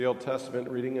The Old Testament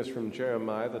reading is from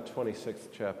Jeremiah, the 26th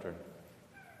chapter.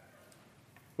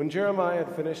 When Jeremiah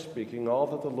had finished speaking all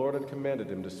that the Lord had commanded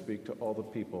him to speak to all the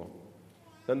people,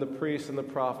 then the priests and the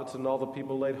prophets and all the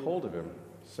people laid hold of him,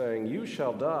 saying, "You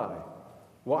shall die.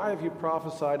 Why have you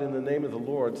prophesied in the name of the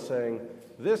Lord, saying,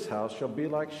 'This house shall be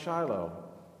like Shiloh,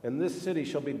 and this city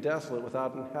shall be desolate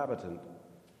without inhabitant'?"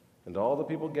 And all the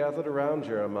people gathered around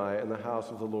Jeremiah in the house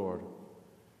of the Lord.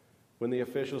 When the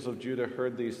officials of Judah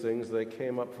heard these things, they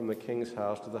came up from the king's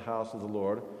house to the house of the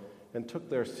Lord and took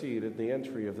their seat at the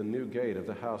entry of the new gate of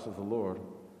the house of the Lord.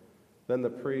 Then the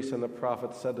priests and the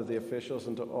prophets said to the officials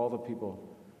and to all the people,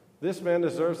 "This man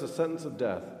deserves the sentence of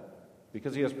death,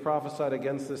 because he has prophesied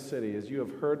against this city, as you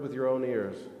have heard with your own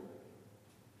ears."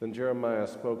 Then Jeremiah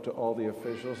spoke to all the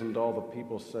officials and all the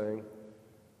people, saying,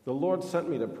 "The Lord sent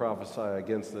me to prophesy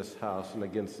against this house and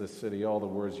against this city all the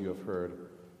words you have heard.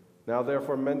 Now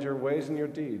therefore mend your ways and your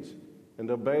deeds, and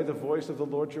obey the voice of the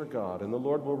Lord your God, and the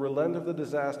Lord will relent of the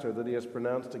disaster that he has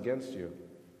pronounced against you.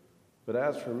 But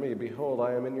as for me, behold,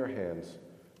 I am in your hands.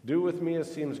 Do with me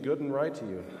as seems good and right to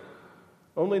you.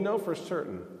 Only know for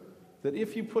certain that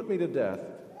if you put me to death,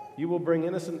 you will bring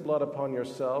innocent blood upon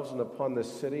yourselves and upon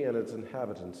this city and its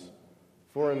inhabitants.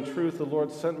 For in truth the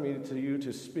Lord sent me to you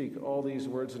to speak all these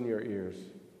words in your ears."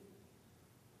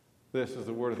 This is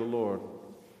the word of the Lord.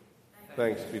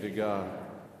 Thanks be to God.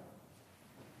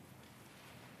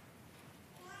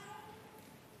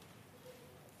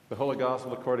 The Holy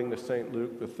Gospel according to St.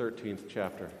 Luke, the 13th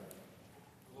chapter.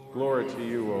 Glory to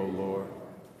you, O Lord.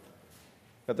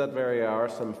 At that very hour,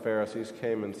 some Pharisees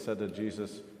came and said to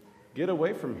Jesus, "Get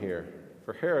away from here,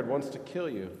 for Herod wants to kill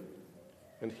you."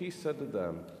 And he said to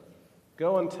them,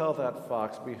 "Go and tell that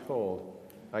fox, behold,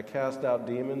 I cast out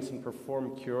demons and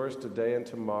perform cures today and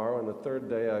tomorrow, and the third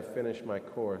day I finish my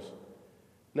course.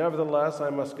 Nevertheless, I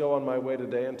must go on my way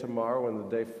today and tomorrow and the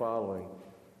day following,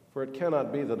 for it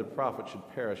cannot be that a prophet should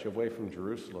perish away from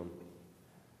Jerusalem.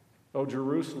 O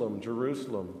Jerusalem,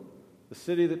 Jerusalem, the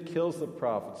city that kills the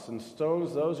prophets and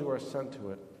stones those who are sent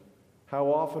to it.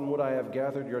 How often would I have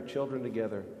gathered your children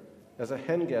together, as a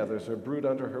hen gathers her brood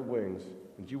under her wings,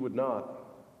 and you would not.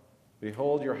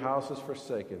 Behold, your house is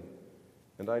forsaken,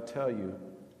 and I tell you,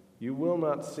 you will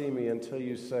not see me until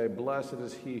you say, 'Blessed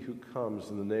is he who comes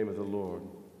in the name of the Lord.'"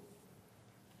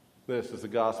 This is the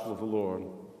gospel of the Lord.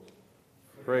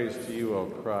 Praise to you, O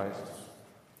Christ.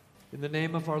 In the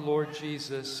name of our Lord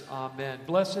Jesus, amen.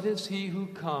 Blessed is he who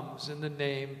comes in the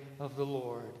name of the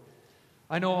Lord.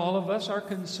 I know all of us are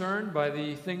concerned by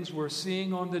the things we're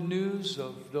seeing on the news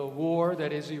of the war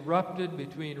that has erupted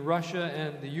between Russia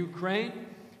and the Ukraine.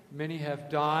 Many have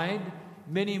died.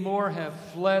 Many more have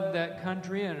fled that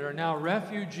country and are now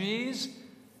refugees.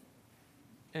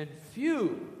 And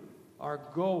few are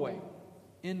going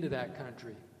into that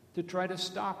country to try to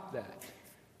stop that,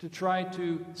 to try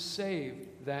to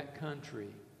save that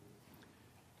country.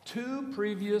 2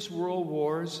 previous world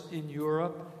wars in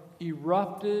Europe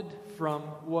erupted from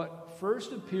what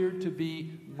first appeared to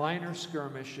be minor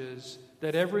skirmishes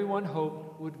that everyone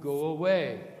hoped would go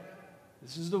away.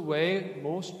 This is the way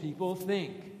most people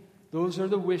think. Those are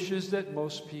the wishes that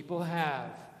most people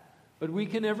have. But we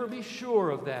can never be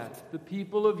sure of that. The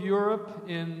people of Europe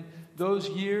in those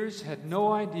years had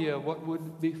no idea what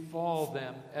would befall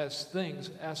them as things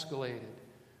escalated.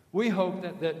 We hope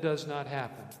that that does not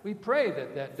happen. We pray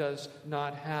that that does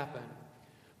not happen.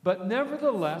 But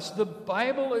nevertheless, the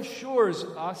Bible assures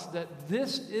us that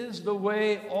this is the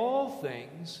way all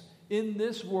things in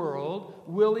this world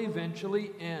will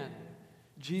eventually end.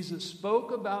 Jesus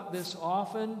spoke about this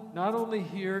often, not only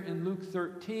here in Luke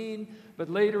 13, but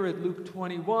later in Luke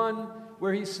 21,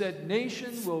 where he said,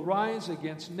 "Nation will rise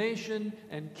against nation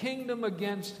and kingdom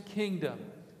against kingdom."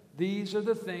 These are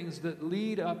the things that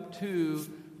lead up to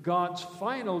God's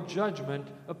final judgment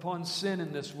upon sin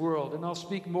in this world. And I'll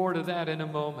speak more to that in a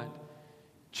moment.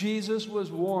 Jesus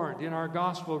was warned in our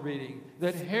gospel reading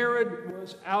that Herod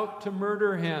was out to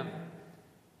murder him.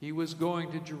 He was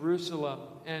going to Jerusalem,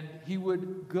 and he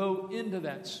would go into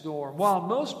that storm. While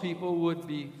most people would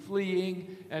be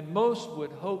fleeing, and most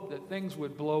would hope that things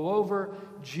would blow over,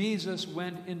 Jesus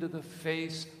went into the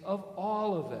face of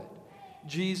all of it.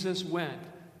 Jesus went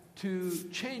to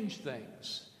change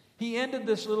things. He ended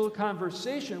this little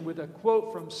conversation with a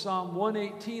quote from Psalm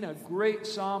 118, a great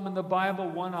psalm in the Bible,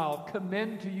 one I'll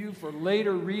commend to you for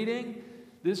later reading.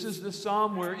 This is the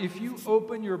psalm where if you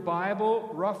open your Bible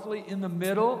roughly in the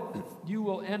middle, you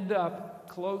will end up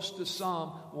close to Psalm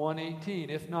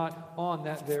 118, if not on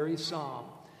that very psalm.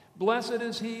 Blessed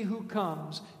is he who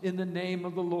comes in the name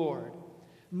of the Lord.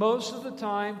 Most of the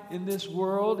time in this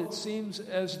world, it seems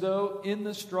as though in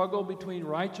the struggle between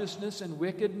righteousness and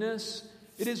wickedness,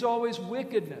 It is always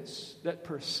wickedness that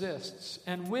persists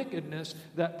and wickedness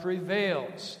that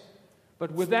prevails.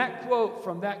 But with that quote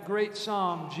from that great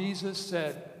psalm, Jesus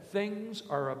said, things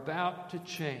are about to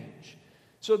change.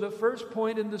 So the first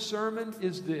point in the sermon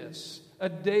is this: a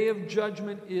day of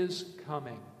judgment is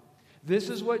coming. This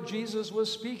is what Jesus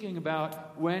was speaking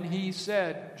about when he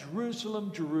said,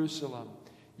 Jerusalem, Jerusalem,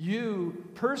 you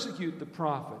persecute the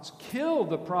prophets, kill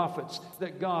the prophets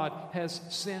that God has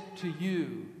sent to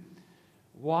you.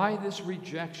 Why this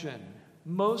rejection?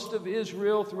 Most of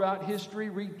Israel throughout history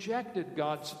rejected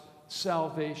God's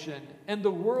salvation, and the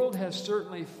world has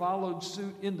certainly followed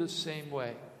suit in the same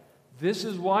way. This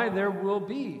is why there will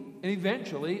be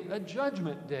eventually a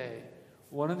judgment day.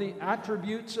 One of the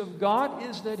attributes of God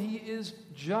is that He is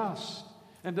just.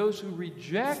 And those who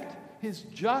reject His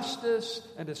justice,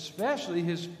 and especially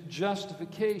His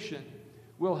justification,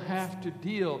 will have to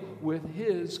deal with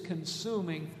His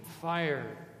consuming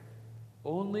fire.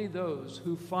 Only those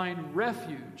who find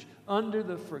refuge under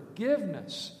the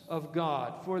forgiveness of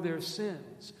God for their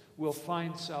sins will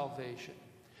find salvation.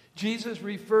 Jesus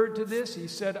referred to this. He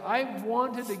said, I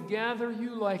wanted to gather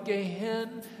you like a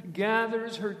hen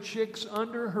gathers her chicks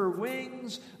under her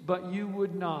wings, but you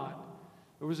would not.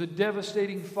 There was a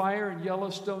devastating fire in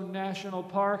Yellowstone National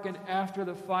Park, and after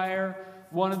the fire,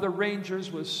 one of the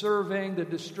rangers was surveying the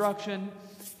destruction.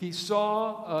 He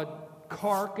saw a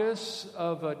carcass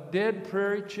of a dead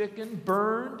prairie chicken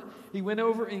burned. He went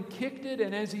over and kicked it,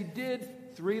 and as he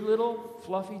did, 3 little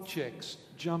fluffy chicks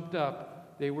jumped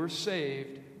up. They were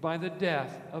saved by the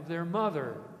death of their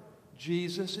mother.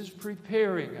 Jesus is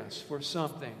preparing us for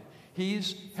something.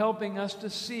 He's helping us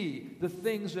to see the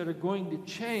things that are going to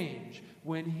change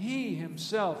when He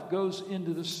Himself goes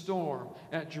into the storm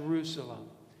at Jerusalem.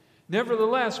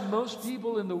 Nevertheless, most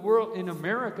people in the world, in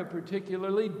America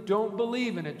particularly, don't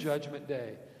believe in a judgment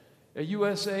day. A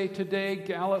USA Today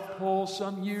Gallup poll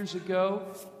some years ago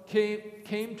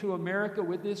came to America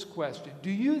with this question: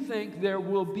 do you think there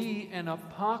will be an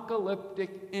apocalyptic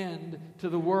end to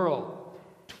the world?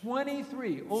 Only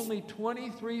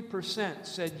 23%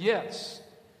 said yes.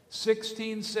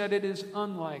 16% said it is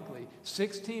unlikely.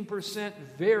 16%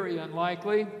 very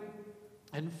unlikely.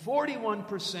 And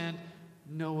 41%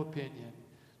 no opinion.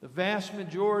 The vast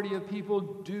majority of people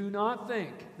do not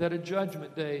think that a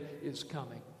judgment day is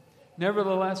coming.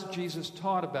 Nevertheless, Jesus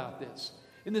taught about this.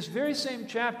 In this very same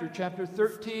chapter, chapter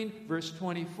 13, verse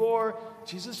 24,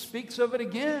 Jesus speaks of it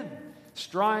again.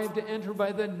 Strive to enter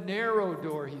by the narrow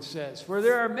door, He says, for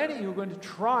there are many who are going to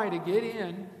try to get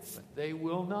in, but they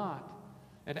will not.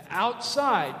 And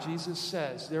outside, Jesus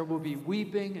says, there will be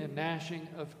weeping and gnashing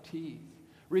of teeth,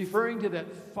 referring to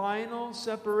that final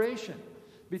separation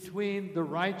between the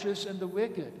righteous and the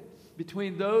wicked,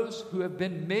 between those who have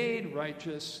been made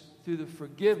righteous through the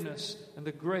forgiveness and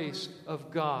the grace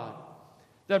of God.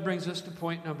 That brings us to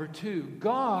point number 2.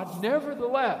 God,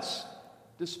 nevertheless,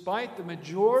 despite the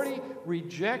majority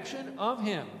rejection of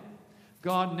Him,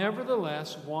 God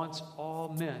nevertheless wants all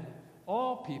men,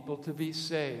 all people to be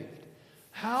saved.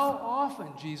 How often,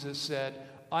 Jesus said,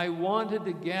 I wanted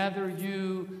to gather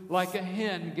you like a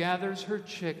hen gathers her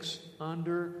chicks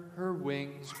under her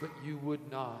wings, but you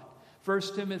would not. 1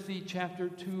 Timothy chapter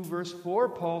 2, verse 4,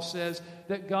 Paul says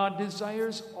that God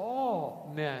desires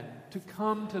all men to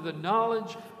come to the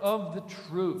knowledge of the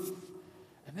truth.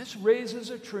 And this raises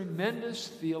a tremendous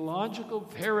theological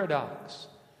paradox.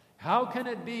 How can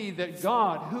it be that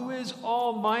God, who is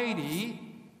almighty,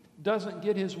 doesn't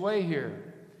get His way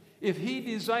here? If He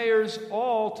desires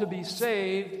all to be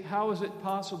saved, how is it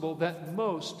possible that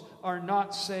most are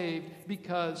not saved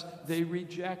because they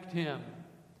reject Him?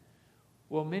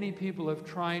 Well, many people have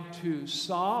tried to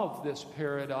solve this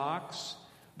paradox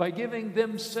by giving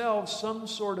themselves some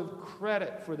sort of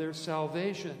credit for their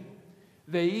salvation.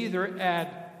 They either add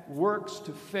works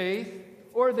to faith,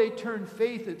 or they turn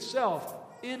faith itself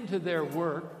into their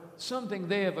work, something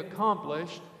they have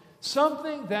accomplished,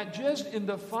 something that just in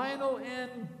the final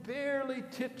end barely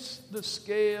tips the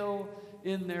scale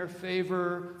in their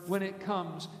favor when it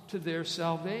comes to their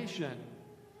salvation.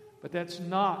 But that's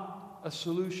not a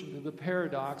solution to the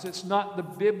paradox. It's not the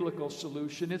biblical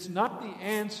solution. It's not the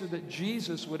answer that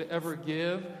Jesus would ever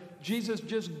give. Jesus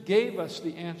just gave us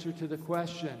the answer to the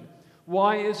question.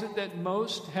 Why is it that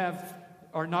most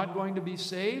are not going to be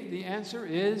saved? The answer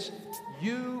is,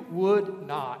 you would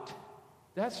not.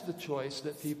 That's the choice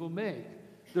that people make.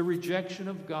 The rejection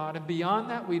of God. And beyond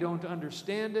that, we don't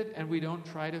understand it and we don't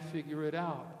try to figure it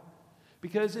out.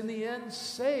 Because in the end,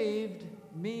 saved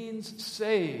means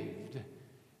saved.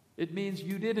 It means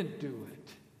you didn't do it.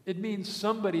 It means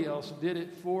somebody else did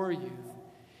it for you.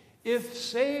 If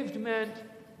saved meant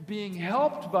being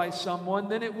helped by someone,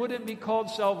 then it wouldn't be called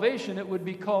salvation, it would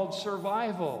be called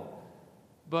survival.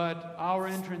 But our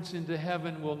entrance into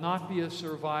heaven will not be a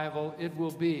survival, it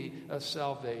will be a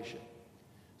salvation.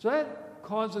 So that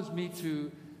causes me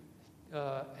to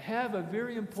have a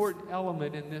very important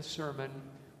element in this sermon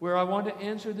where I want to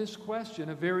answer this question,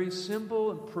 a very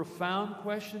simple and profound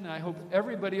question. I hope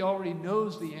everybody already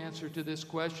knows the answer to this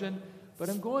question, but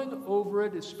I'm going over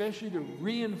it especially to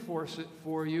reinforce it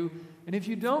for you. And if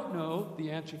you don't know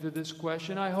the answer to this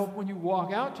question, I hope when you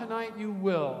walk out tonight you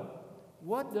will.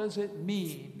 What does it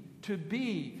mean to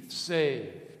be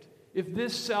saved? If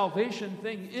this salvation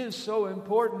thing is so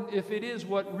important, if it is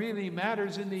what really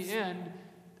matters in the end,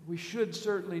 we should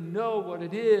certainly know what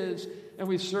it is, and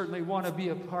we certainly want to be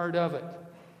a part of it.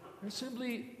 There's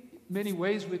simply many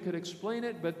ways we could explain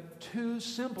it, but two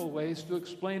simple ways to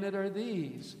explain it are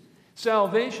these.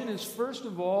 Salvation is, first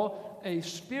of all, a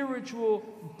spiritual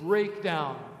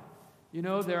breakdown. You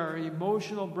know, there are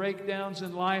emotional breakdowns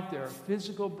in life, there are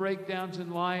physical breakdowns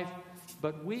in life,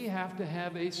 but we have to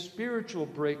have a spiritual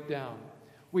breakdown.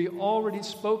 We already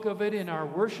spoke of it in our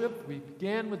worship. We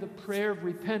began with a prayer of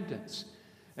repentance.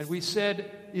 And we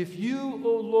said, if you,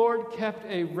 O Lord, kept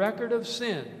a record of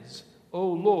sins, O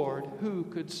Lord, who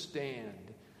could stand?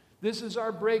 This is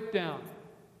our breakdown.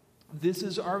 This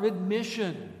is our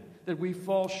admission that we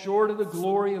fall short of the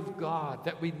glory of God,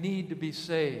 that we need to be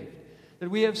saved, that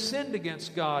we have sinned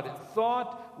against God in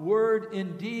thought, word,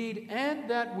 in deed, and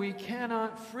that we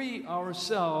cannot free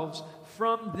ourselves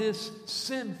from this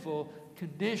sinful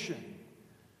condition.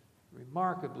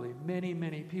 Remarkably,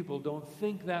 many people don't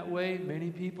think that way. Many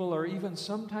people are even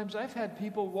sometimes, I've had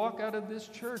people walk out of this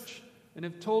church and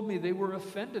have told me they were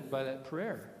offended by that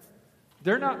prayer.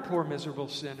 They're not poor, miserable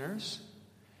sinners.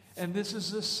 And this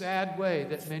is the sad way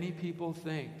that many people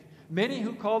think. Many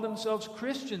who call themselves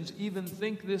Christians even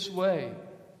think this way.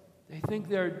 They think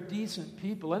they're decent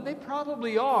people, and they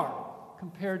probably are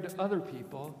compared to other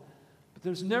people. But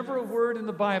there's never a word in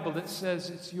the Bible that says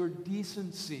it's your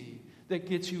decency that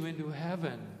gets you into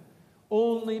heaven.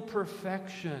 Only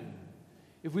perfection.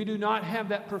 If we do not have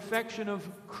that perfection of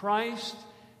Christ,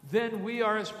 then we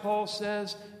are, as Paul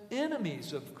says,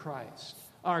 enemies of Christ.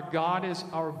 Our God is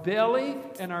our belly,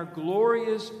 and our glory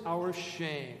is our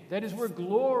shame. That is, we're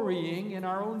glorying in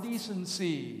our own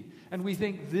decency, and we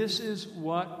think this is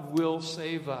what will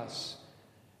save us.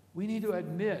 We need to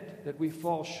admit that we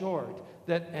fall short,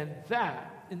 and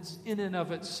that in and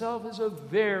of itself is a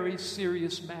very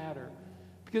serious matter.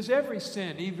 Because every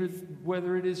sin, even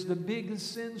whether it is the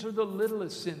biggest sins or the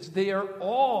littlest sins, they are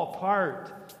all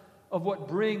part of what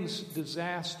brings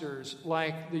disasters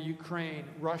like the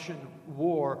Ukraine-Russian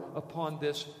war upon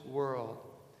this world.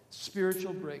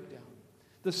 Spiritual breakdown.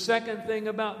 The second thing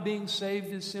about being saved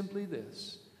is simply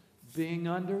this: being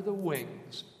under the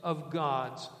wings of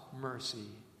God's mercy.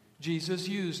 Jesus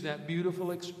used that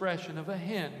beautiful expression of a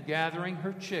hen gathering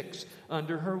her chicks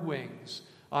under her wings.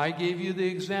 I gave you the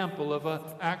example of an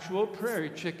actual prairie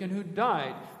chicken who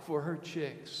died for her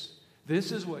chicks.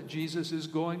 This is what Jesus is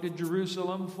going to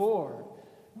Jerusalem for.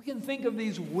 We can think of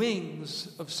these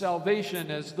wings of salvation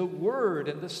as the Word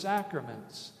and the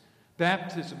sacraments,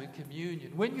 baptism and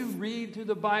communion. When you read through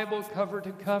the Bible cover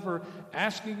to cover,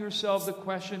 asking yourself the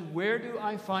question, where do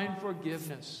I find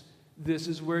forgiveness? This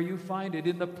is where you find it,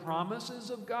 in the promises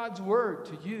of God's Word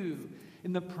to you,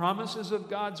 in the promises of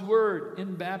God's Word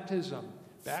in baptism.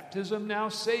 Baptism now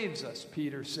saves us,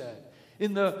 Peter said.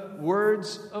 In the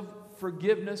words of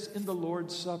forgiveness in the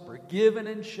Lord's Supper, given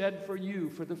and shed for you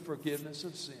for the forgiveness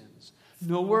of sins.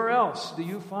 Nowhere else do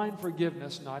you find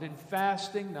forgiveness, not in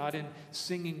fasting, not in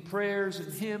singing prayers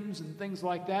and hymns and things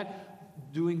like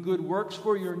that, doing good works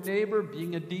for your neighbor,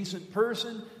 being a decent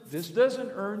person. This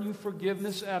doesn't earn you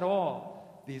forgiveness at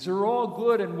all. These are all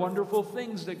good and wonderful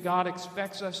things that God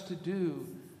expects us to do.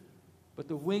 But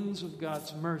the wings of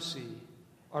God's mercy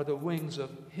are the wings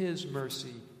of His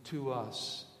mercy to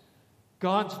us.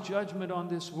 God's judgment on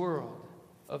this world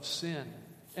of sin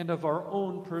and of our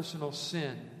own personal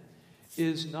sin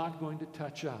is not going to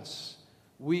touch us.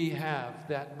 We have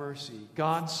that mercy.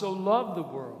 God so loved the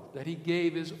world that He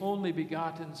gave His only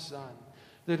begotten Son,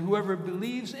 that whoever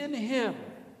believes in Him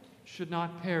should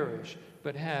not perish,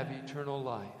 but have eternal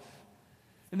life.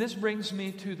 And this brings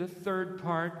me to the third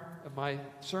part of my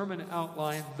sermon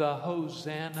outline, the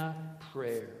Hosanna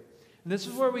prayer. And this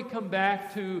is where we come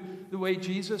back to the way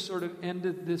Jesus sort of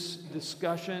ended this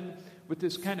discussion with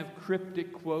this kind of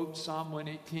cryptic quote, Psalm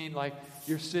 118, like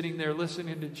you're sitting there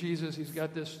listening to Jesus. He's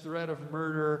got this threat of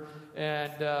murder,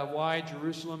 and why,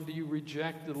 Jerusalem, do you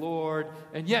reject the Lord?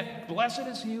 And yet, blessed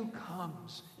is he who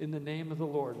comes in the name of the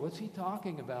Lord. What's he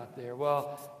talking about there?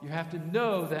 Well, you have to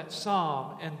know that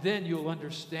psalm, and then you'll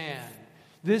understand.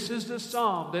 This is the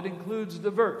psalm that includes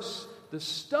the verse, the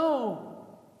stone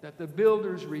that the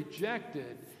builders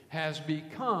rejected has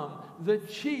become the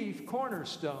chief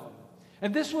cornerstone.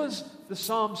 And this was, the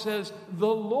psalm says, the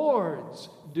Lord's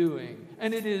doing,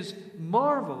 and it is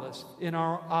marvelous in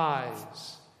our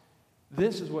eyes.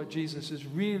 This is what Jesus is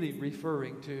really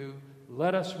referring to.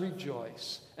 Let us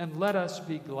rejoice and let us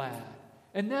be glad.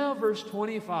 And now verse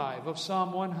 25 of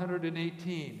Psalm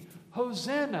 118.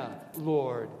 Hosanna,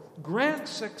 Lord. Grant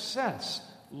success,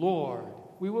 Lord.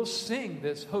 We will sing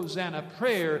this Hosanna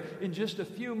prayer in just a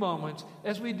few moments,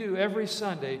 as we do every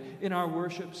Sunday in our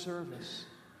worship service.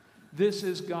 This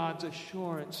is God's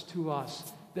assurance to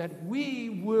us that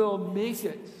we will make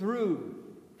it through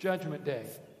Judgment Day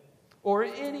or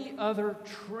any other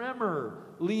tremor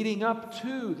leading up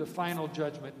to the final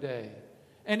Judgment Day,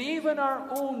 and even our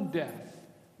own death,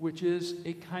 which is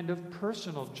a kind of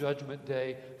personal Judgment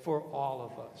Day for all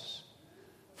of us.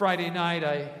 Friday night,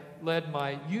 I led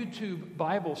my YouTube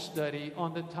Bible study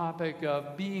on the topic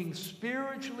of being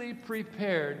spiritually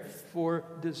prepared for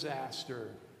disaster.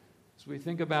 As we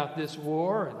think about this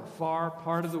war in a far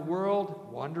part of the world,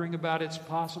 wondering about its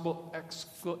possible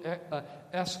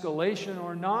escalation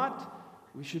or not,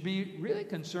 we should be really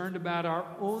concerned about our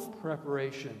own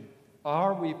preparation.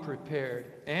 Are we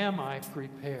prepared? Am I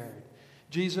prepared?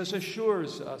 Jesus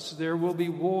assures us there will be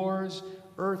wars,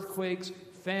 earthquakes,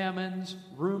 famines,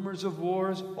 rumors of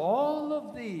wars. All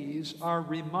of these are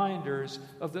reminders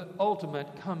of the ultimate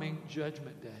coming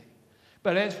Judgment Day.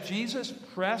 But as Jesus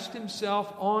pressed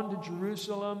himself on to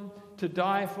Jerusalem to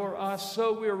die for us,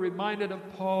 so we are reminded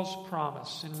of Paul's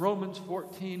promise in Romans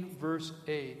 14, verse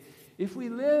 8. If we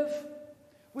live,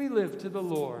 we live to the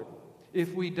Lord.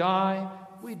 If we die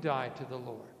to the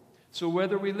Lord. So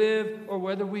whether we live or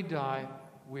whether we die,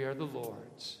 we are the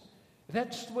Lord's.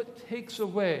 That's what takes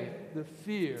away the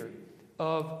fear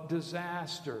of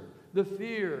disaster, the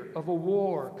fear of a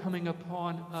war coming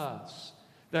upon us.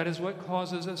 That is what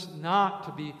causes us not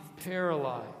to be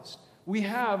paralyzed. We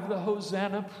have the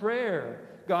Hosanna prayer.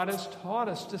 God has taught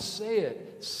us to say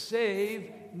it.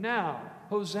 Save now,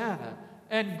 Hosanna,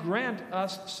 and grant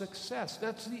us success.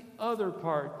 That's the other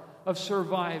part of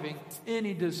surviving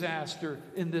any disaster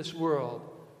in this world.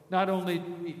 Not only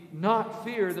do we not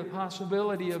fear the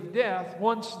possibility of death,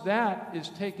 once that is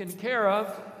taken care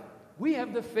of, we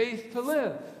have the faith to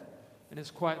live. And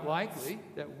it's quite likely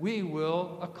that we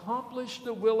will accomplish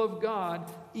the will of God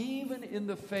even in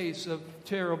the face of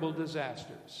terrible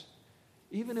disasters.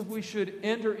 Even if we should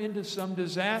enter into some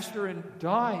disaster and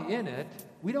die in it,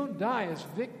 we don't die as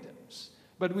victims,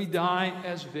 but we die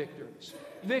as victors.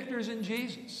 Victors in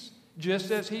Jesus.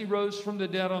 Just as he rose from the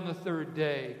dead on the third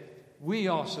day, we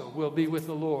also will be with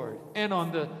the Lord, and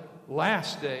on the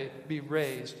last day be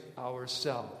raised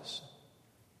ourselves.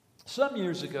 Some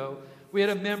years ago, we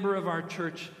had a member of our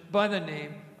church by the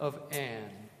name of Anne.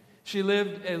 She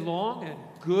lived a long and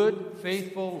good,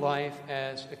 faithful life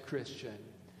as a Christian.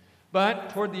 But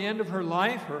toward the end of her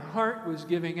life, her heart was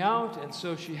giving out, and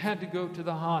so she had to go to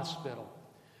the hospital.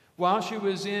 While she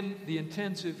was in the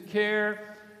intensive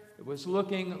care, it was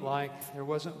looking like there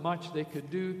wasn't much they could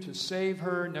do to save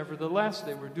her. Nevertheless,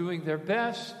 they were doing their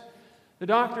best. The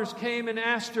doctors came and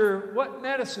asked her, "What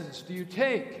medicines do you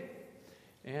take?"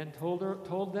 And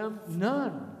told them,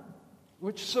 "None,"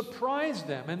 which surprised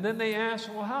them. And then they asked,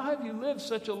 "Well, how have you lived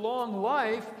such a long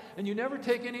life and you never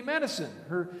take any medicine?"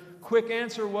 Her quick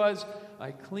answer was,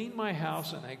 "I clean my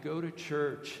house and I go to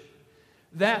church."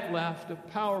 That left a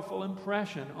powerful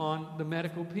impression on the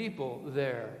medical people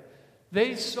there.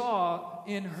 They saw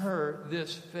in her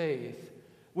this faith,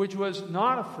 which was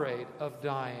not afraid of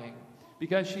dying,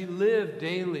 because she lived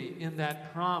daily in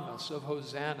that promise of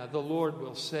Hosanna, the Lord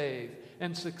will save,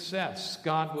 and success,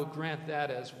 God will grant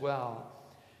that as well.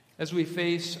 As we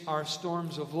face our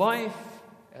storms of life,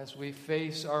 as we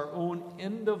face our own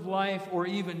end of life, or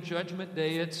even Judgment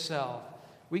Day itself,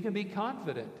 we can be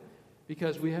confident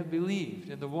because we have believed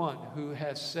in the one who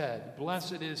has said,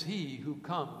 "Blessed is he who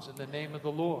comes in the name of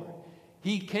the Lord."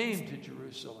 He came to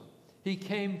Jerusalem. He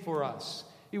came for us.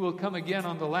 He will come again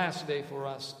on the last day for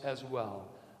us as well.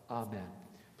 Amen.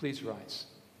 Please rise.